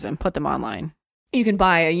resources and put them online. You can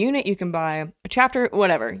buy a unit, you can buy a chapter,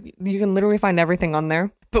 whatever. You can literally find everything on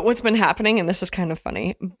there. But what's been happening, and this is kind of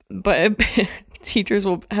funny, but teachers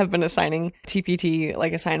will have been assigning TPT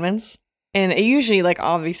like assignments. And it usually, like,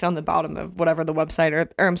 obviously on the bottom of whatever the website,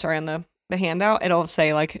 or I'm sorry, on the handout, it'll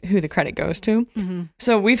say like who the credit goes to. Mm-hmm.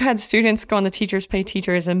 So we've had students go on the Teachers Pay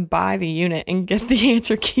Teachers and buy the unit and get the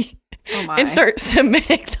answer key and start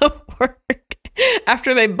submitting the work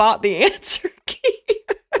after they bought the answer key.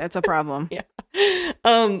 That's a problem. Yeah.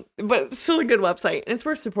 But it's still a good website, and it's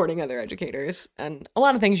worth supporting other educators, and a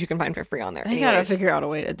lot of things you can find for free on there. They gotta figure out a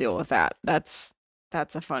way to deal with that. That's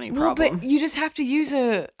a funny problem. But you just have to use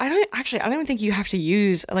I don't even think you have to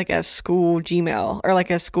use like a school Gmail or like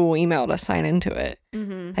a school email to sign into it.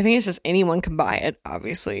 Mm-hmm. I think it's just anyone can buy it,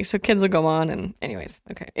 obviously. So kids will go on, and anyways,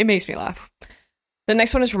 okay. It makes me laugh. The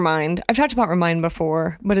next one is Remind. I've talked about Remind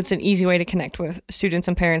before, but it's an easy way to connect with students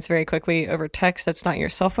and parents very quickly over text that's not your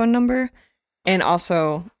cell phone number, and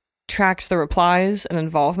also tracks the replies and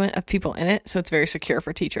involvement of people in it, so it's very secure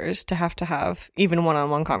for teachers to have even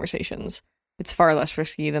one-on-one conversations. It's far less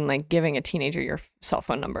risky than like giving a teenager your cell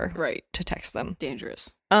phone number to text them.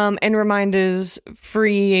 Dangerous. And Remind is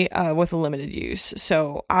free with a limited use,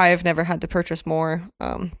 so I've never had to purchase more,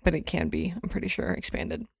 but it can be, I'm pretty sure,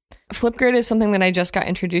 expanded. Flipgrid is something that I just got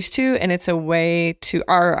introduced to, and it's a way to,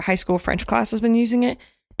 our high school French class has been using it,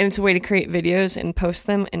 and it's a way to create videos and post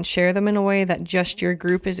them and share them in a way that just your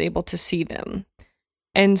group is able to see them.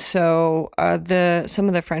 And so some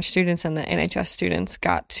of the French students and the NHS students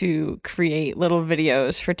got to create little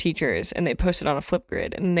videos for teachers, and they posted on a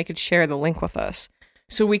Flipgrid, and they could share the link with us.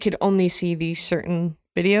 So we could only see these certain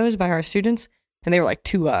videos by our students, and they were like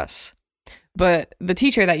to us. But the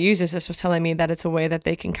teacher that uses this was telling me that it's a way that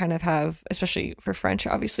they can kind of have, especially for French,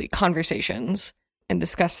 obviously, conversations and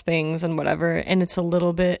discuss things and whatever. And it's a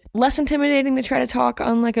little bit less intimidating to try to talk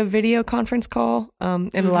on like a video conference call.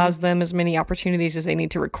 It allows them as many opportunities as they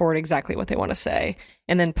need to record exactly what they want to say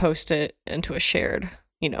and then post it into a shared,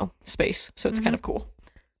 space. So it's kind of cool.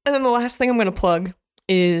 And then the last thing I'm going to plug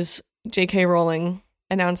is J.K. Rowling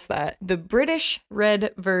announced that the British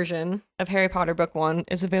read version of Harry Potter Book 1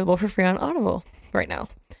 is available for free on Audible right now.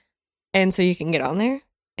 And so you can get on there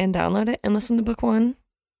and download it and listen to Book 1.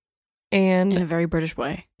 And in a very British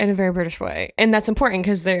way. And that's important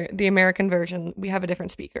because the American version, we have a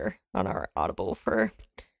different speaker on our Audible for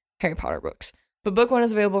Harry Potter books. But Book 1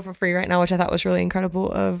 is available for free right now, which I thought was really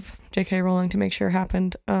incredible of J.K. Rowling to make sure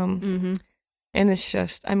happened. And it's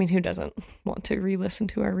just, who doesn't want to re-listen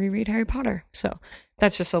to or reread Harry Potter? So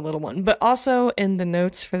that's just a little one. But also in the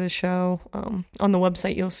notes for the show, on the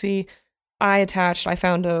website, you'll see I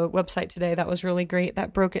found a website today that was really great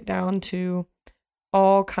that broke it down to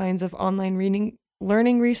all kinds of online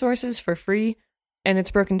learning resources for free. And it's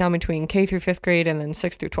broken down between K through 5th grade and then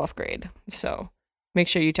 6th through 12th grade. So make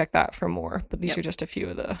sure you check that for more. But these are just a few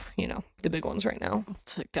of the, the big ones right now. I'll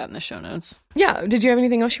stick that in the show notes. Yeah. Did you have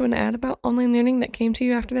anything else you want to add about online learning that came to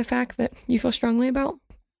you after the fact that you feel strongly about?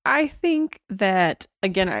 I think that,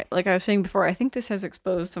 again, like I was saying before, I think this has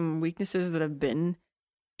exposed some weaknesses that have been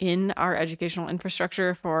in our educational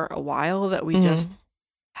infrastructure for a while that we just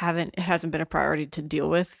it hasn't been a priority to deal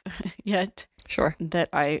with yet. Sure. That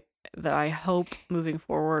I hope moving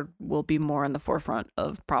forward will be more in the forefront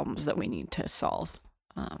of problems that we need to solve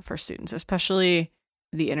for students, especially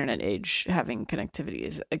the internet age. Having connectivity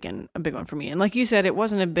is, again, a big one for me. And like you said, it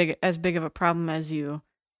wasn't as big of a problem as you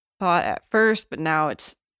thought at first, but now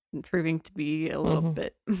it's proving to be a little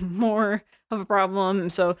bit more of a problem.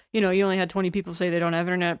 So, you only had 20 people say they don't have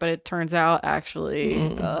internet, but it turns out actually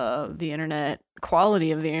the internet,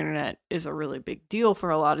 quality of the internet is a really big deal for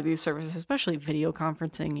a lot of these services, especially video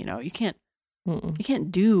conferencing. You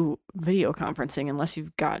can't do video conferencing unless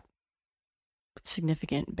you've got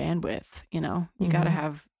significant bandwidth. You got to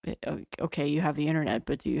have, okay, you have the internet,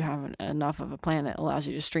 but do you have enough of a plan that allows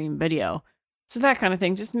you to stream video? So that kind of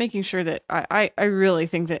thing, just making sure that I really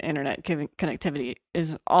think that internet connectivity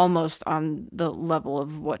is almost on the level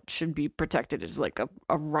of what should be protected as like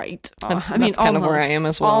a right. That's kind of where I am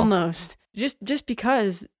as well. Almost. Just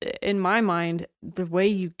because, in my mind, the way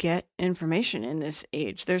you get information in this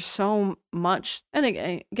age, there's so much. And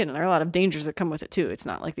again, there are a lot of dangers that come with it too. It's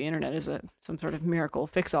not like the internet is some sort of miracle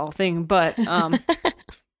fix-all thing, but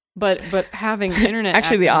But having internet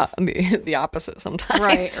actually access, the opposite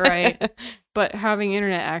sometimes. Right. But having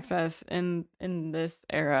internet access in this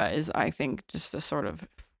era is, I think, just a sort of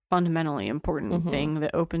fundamentally important Mhm. thing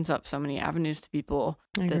that opens up so many avenues to people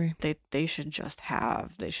I agree. that they should just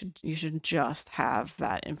have. You should just have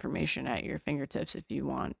that information at your fingertips if you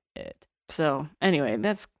want it. So anyway,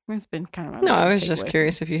 that's been kind of my No, I main was just takeaway.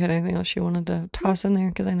 curious if you had anything else you wanted to toss in there,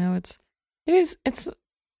 because I know it's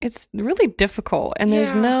really difficult, and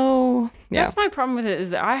there's Yeah. no That's my problem with it, is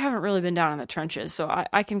that I haven't really been down in the trenches, so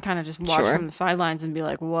I can kind of just watch Sure. from the sidelines and be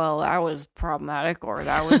like, well, that was problematic, or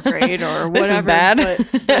that was great, or whatever. This is bad.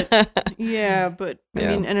 But yeah, but I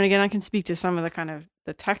Yeah. mean, and again, I can speak to some of the kind of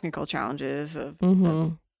the technical challenges of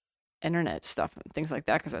Mhm. internet stuff and things like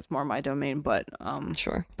that, because that's more my domain. But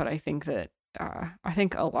Sure. I think that I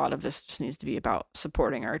think a lot of this just needs to be about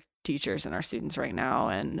supporting our teachers and our students right now,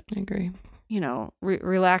 and I agree.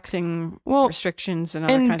 relaxing Well, restrictions and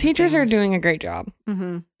other and kinds teachers of are things. doing a great job,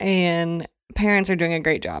 Mm-hmm. and parents are doing a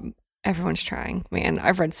great job. Everyone's trying. Man,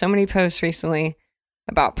 I've read so many posts recently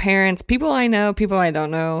about parents, people I know, people I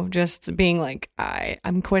don't know, just being like,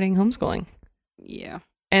 I'm quitting homeschooling. Yeah.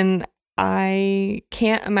 And I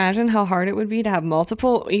can't imagine how hard it would be to have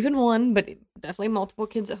multiple, even one, but definitely multiple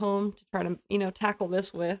kids at home to try to, tackle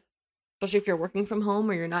this with, especially if you're working from home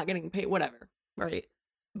or you're not getting paid, whatever, right?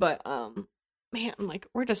 But man, like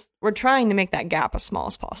we're trying to make that gap as small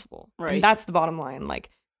as possible. Right. And that's the bottom line. Like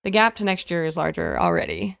the gap to next year is larger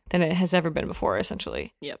already than it has ever been before,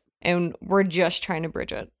 essentially. Yep. And we're just trying to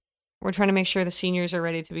bridge it. We're trying to make sure the seniors are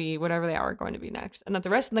ready to be whatever they are going to be next, and that the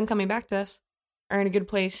rest of them coming back to us are in a good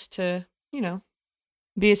place to,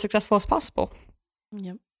 be as successful as possible.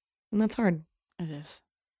 Yep. And that's hard. It is.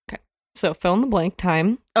 So fill in the blank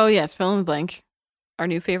time. Oh yes, fill in the blank. Our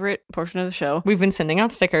new favorite portion of the show. We've been sending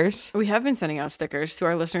out stickers. We have been sending out stickers to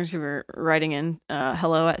our listeners who are writing in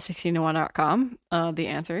hello@1601.com the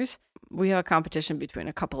answers. We have a competition between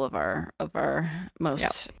a couple of our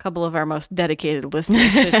most dedicated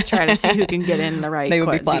listeners to try to see who can get in the right They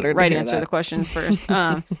would be flattered to right hear answer that. the questions first.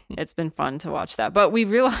 It's been fun to watch that. But we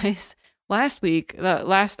realized last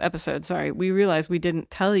episode, we realized we didn't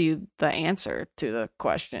tell you the answer to the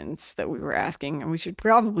questions that we were asking, and we should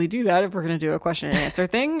probably do that if we're going to do a question and answer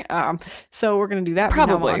thing. So we're going to do that. from now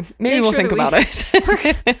Probably. on. Maybe Make we'll sure think that about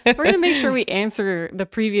it. We're going to make sure we answer the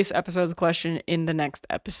previous episode's question in the next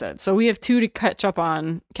episode. So we have two to catch up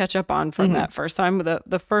on from that first time.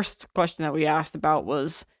 The first question that we asked about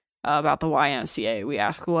was about the YMCA. We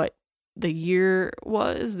asked what the year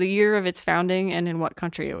was, the year of its founding, and in what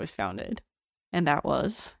country it was founded. And that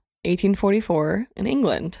was 1844 in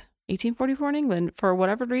England. 1844 in England. For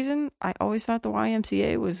whatever reason, I always thought the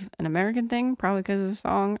YMCA was an American thing, probably because of the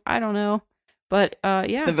song. I don't know. But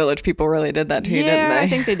yeah. The Village people really did that to you, didn't they? I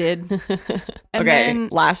think they did. And okay, then-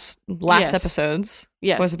 last Yes. episodes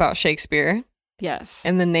Yes. was about Shakespeare Yes.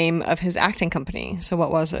 and the name of his acting company. So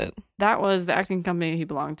what was it? That was the acting company he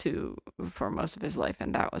belonged to for most of his life,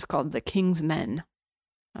 and that was called the King's Men.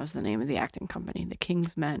 That was the name of the acting company, the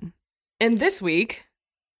King's Men. And this week,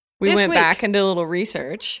 we went back and did a little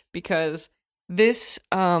research because this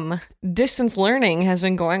distance learning has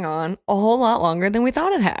been going on a whole lot longer than we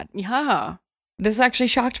thought it had. Yeah. This actually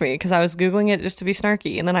shocked me because I was Googling it just to be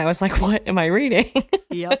snarky. And then I was like, what am I reading?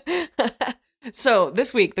 Yep. So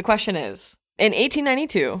this week, the question is, in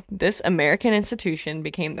 1892, this American institution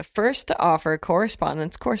became the first to offer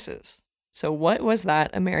correspondence courses. So what was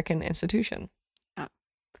that American institution? Uh,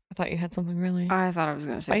 I thought you had something really I thought I was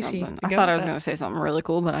going to say Spicy. something. You I go thought I with was that. going to say something really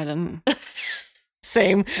cool, but I didn't.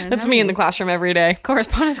 same. didn't That's have me in the any. classroom every day.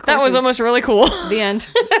 Correspondence courses. That was almost really cool. the end.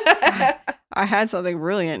 I had something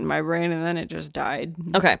brilliant in my brain, and then it just died.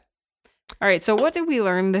 Okay. All right, so what did we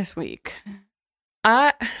learn this week?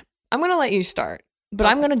 I'm going to let you start, but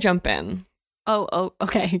I'm going to jump in. Oh,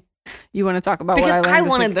 okay. You want to talk about Because what I learned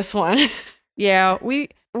wanted week? this one. Yeah, we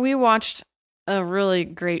watched a really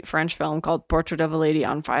great French film called Portrait of a Lady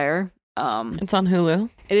on Fire. It's on Hulu.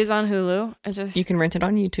 It is on Hulu. It just You can rent it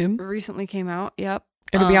on YouTube. recently came out. Yep.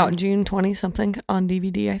 It'll be out June 20 something on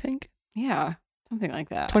DVD, I think. Yeah, something like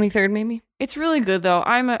that. 23rd maybe. It's really good though.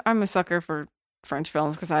 I'm a sucker for French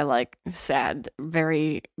films because I like sad,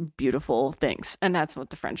 very beautiful things, and that's what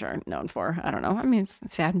the French are known for. I don't know. I mean, it's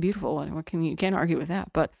sad and beautiful, and you can't argue with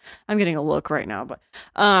that. But I'm getting a look right now. But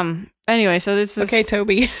anyway, so this is Okay,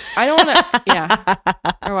 Toby. I don't want to. Yeah,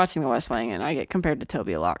 we're watching The West Wing, and I get compared to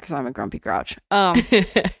Toby a lot because I'm a grumpy grouch.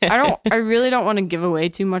 I really don't want to give away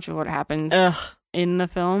too much of what happens Ugh, in the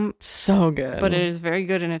film, so good. but it is very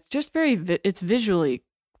good, and it's just it's visually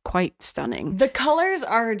quite stunning. The colors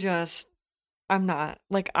are just,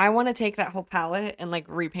 I want to take that whole palette and like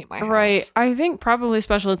repaint my house. Right. I think probably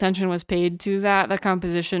special attention was paid to that, the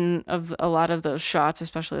composition of a lot of those shots,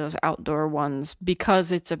 especially those outdoor ones,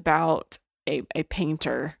 because it's about a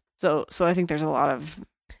painter. So I think there's a lot of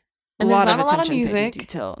And there's not a lot of attention paid to music,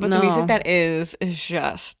 detail. but the music that is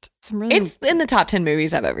just... some really, It's in the top 10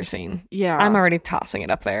 movies I've ever seen. yeah. I'm already tossing it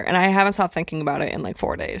up there, and I haven't stopped thinking about it in like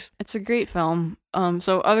 4 days. It's a great film.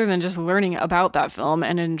 So other than just learning about that film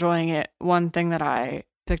and enjoying it, one thing that I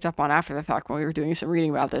picked up on after the fact when we were doing some reading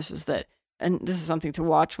about this is that, and this is something to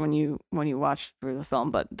watch when you watch through the film,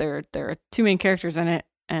 but there are two main characters in it,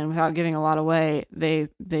 and without giving a lot away, they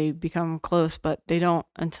become close, but they don't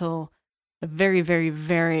until the very, very,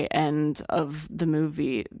 very end of the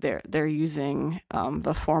movie. They're using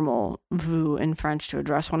the formal vous in French to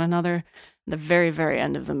address one another. The very, very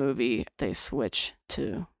end of the movie, they switch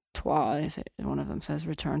to toi. One of them says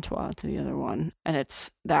return toi to the other one, and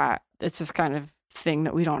it's this kind of thing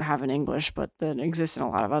that we don't have in English, but that exists in a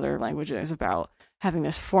lot of other languages, about having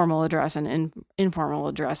this formal address and informal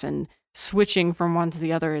address, and switching from one to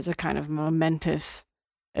the other is a kind of momentous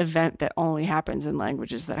event that only happens in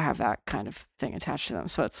languages that have that kind of thing attached to them.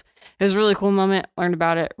 So it was a really cool moment. Learned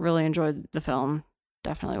about it. Really enjoyed the film.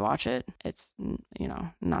 Definitely watch it. It's,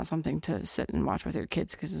 not something to sit and watch with your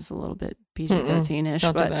kids because it's a little bit PG-13ish.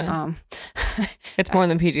 Don't but do that. It's more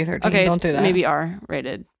than PG-13. Okay, don't do that. Maybe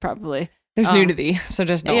R-rated, probably. There's nudity, so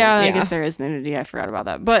just don't. Yeah, I guess there is nudity. I forgot about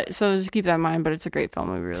that. But so just keep that in mind. But it's a great film.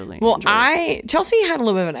 We really enjoyed it. Chelsea had a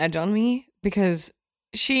little bit of an edge on me because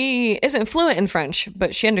she isn't fluent in French,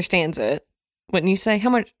 but she understands it. Wouldn't you say? How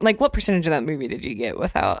much? Like, what percentage of that movie did you get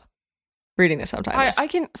without reading the subtitles? I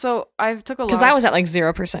took a lot. Because I was at like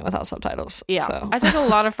 0% without subtitles. Yeah, so. I took a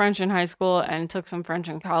lot of French in high school and took some French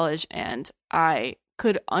in college, and I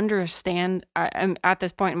could understand. I'm at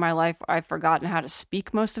this point in my life, I've forgotten how to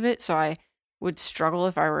speak most of it, so I would struggle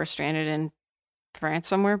if I were stranded in France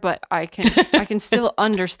somewhere. But I can still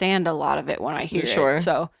understand a lot of it when I hear it.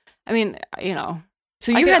 So I mean,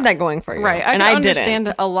 So you had that going for you, right? And I understand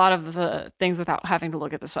didn't. a lot of the things without having to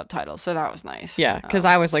look at the subtitles, so that was nice. Yeah, because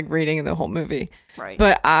I was like reading the whole movie. Right.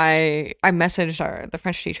 But I messaged the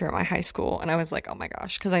French teacher at my high school, and I was like, oh my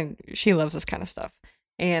gosh, because she loves this kind of stuff.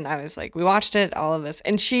 And I was like, we watched it, all of this.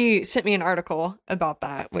 And she sent me an article about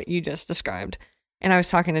that, what you just described. And I was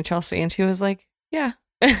talking to Chelsea, and she was like, yeah.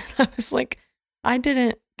 And I was like, I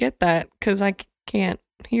didn't get that because I can't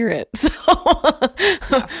hear it. So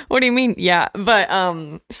yeah. What do you mean? Yeah.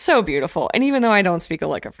 But so beautiful. And even though I don't speak a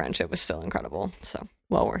lick of French, it was still incredible. So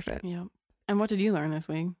well worth it. Yeah. And what did you learn this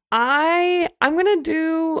week? I'm gonna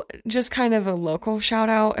do just kind of a local shout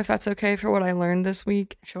out, if that's okay, for what I learned this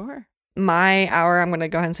week. Sure. My hour, I'm gonna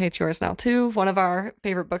go ahead and say it's yours now too. One of our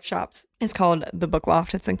favorite bookshops is called The Book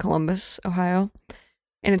Loft. It's in Columbus, Ohio.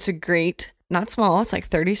 And it's a great, not small, it's like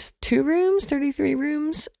 32 rooms, 33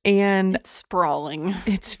 rooms, and it's sprawling.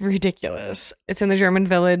 It's ridiculous. It's in the German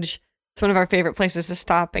Village. It's one of our favorite places to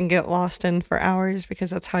stop and get lost in for hours because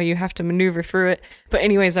that's how you have to maneuver through it. But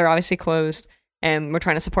anyways, they're obviously closed, and we're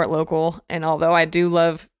trying to support local. And although I do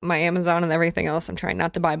love my Amazon and everything else, I'm trying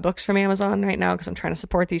not to buy books from Amazon right now because I'm trying to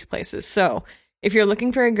support these places. So if you're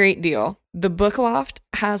looking for a great deal, the Book Loft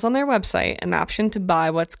has on their website an option to buy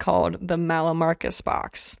what's called the Malamarcus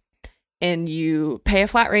box. And you pay a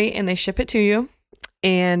flat rate and they ship it to you.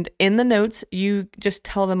 And in the notes, you just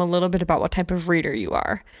tell them a little bit about what type of reader you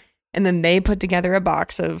are. And then they put together a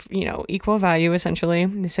box of, equal value, essentially.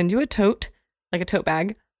 They send you a tote, like a tote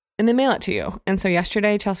bag, and they mail it to you. And so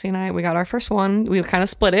yesterday, Chelsea and I, we got our first one. We kind of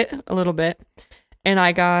split it a little bit. And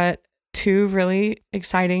I got 2 really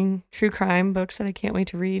exciting true crime books that I can't wait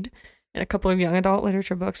to read, and a couple of young adult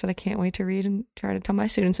literature books that I can't wait to read and try to tell my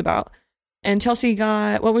students about. And Chelsea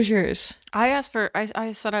got, what was yours? I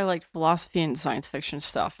said I liked philosophy and science fiction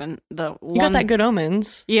stuff, and you got that Good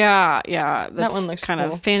Omens. Yeah. That one looks kind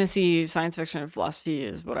cool. of fantasy, science fiction, and philosophy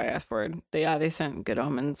is what I asked for. They sent Good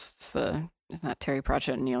Omens. Isn't that Terry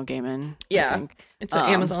Pratchett and Neil Gaiman? Yeah, I think. It's an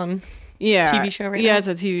Amazon TV show right now. Yeah, it's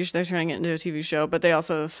a TV show. They're turning it into a TV show, but they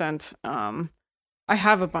also sent. I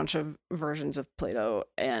have a bunch of versions of Plato,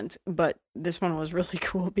 but this one was really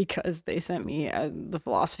cool because they sent me the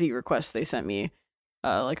philosophy request. They sent me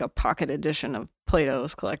like a pocket edition of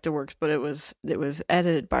Plato's collected works, but it was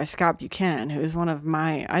edited by Scott Buchanan, who is one of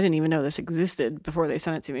my. I didn't even know this existed before they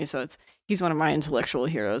sent it to me. So he's one of my intellectual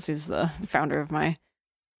heroes. He's the founder of my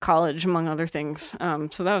college, among other things.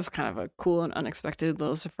 So that was kind of a cool and unexpected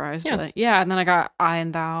little surprise. Yeah. But yeah, and then I got I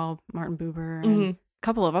and Thou, Martin Buber, and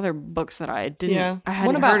couple of other books that I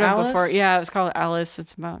hadn't heard of before. Yeah, it was called Alice.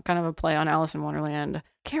 It's about kind of a play on Alice in Wonderland. I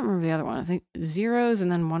can't remember the other one. I think Zeros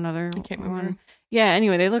and then one other. I can't remember. Yeah,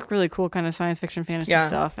 anyway, they look really cool, kind of science fiction, fantasy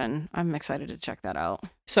stuff, and I'm excited to check that out.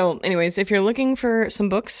 So anyways, if you're looking for some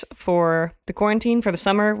books for the quarantine, for the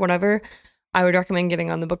summer, whatever, I would recommend getting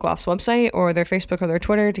on the Book Loft's website or their Facebook or their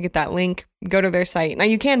Twitter to get that link. Go to their site. Now,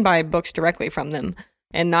 you can buy books directly from them,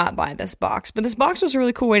 and not buy this box. But this box was a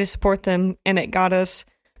really cool way to support them, and it got us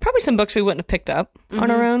probably some books we wouldn't have picked up on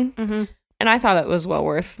our own. Mm-hmm. And I thought it was well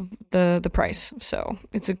worth the price. So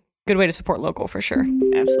it's a good way to support local for sure.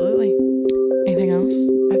 Absolutely. Anything else?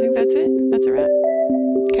 I think that's it. That's a wrap.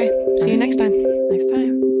 Okay. See you next time. Next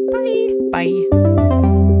time. Bye. Bye.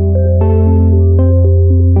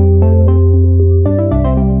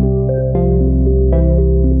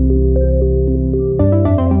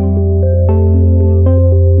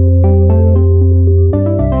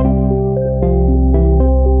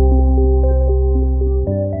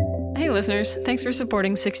 Listeners, thanks for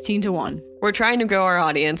supporting 16 to 1. We're trying to grow our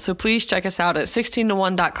audience, so please check us out at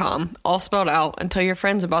 16to1.com, all spelled out, and tell your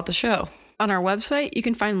friends about the show. On our website, you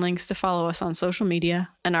can find links to follow us on social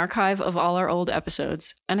media, an archive of all our old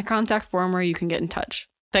episodes, and a contact form where you can get in touch.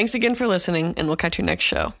 Thanks again for listening, and we'll catch you next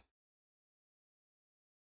show.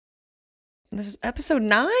 This is episode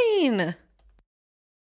 9.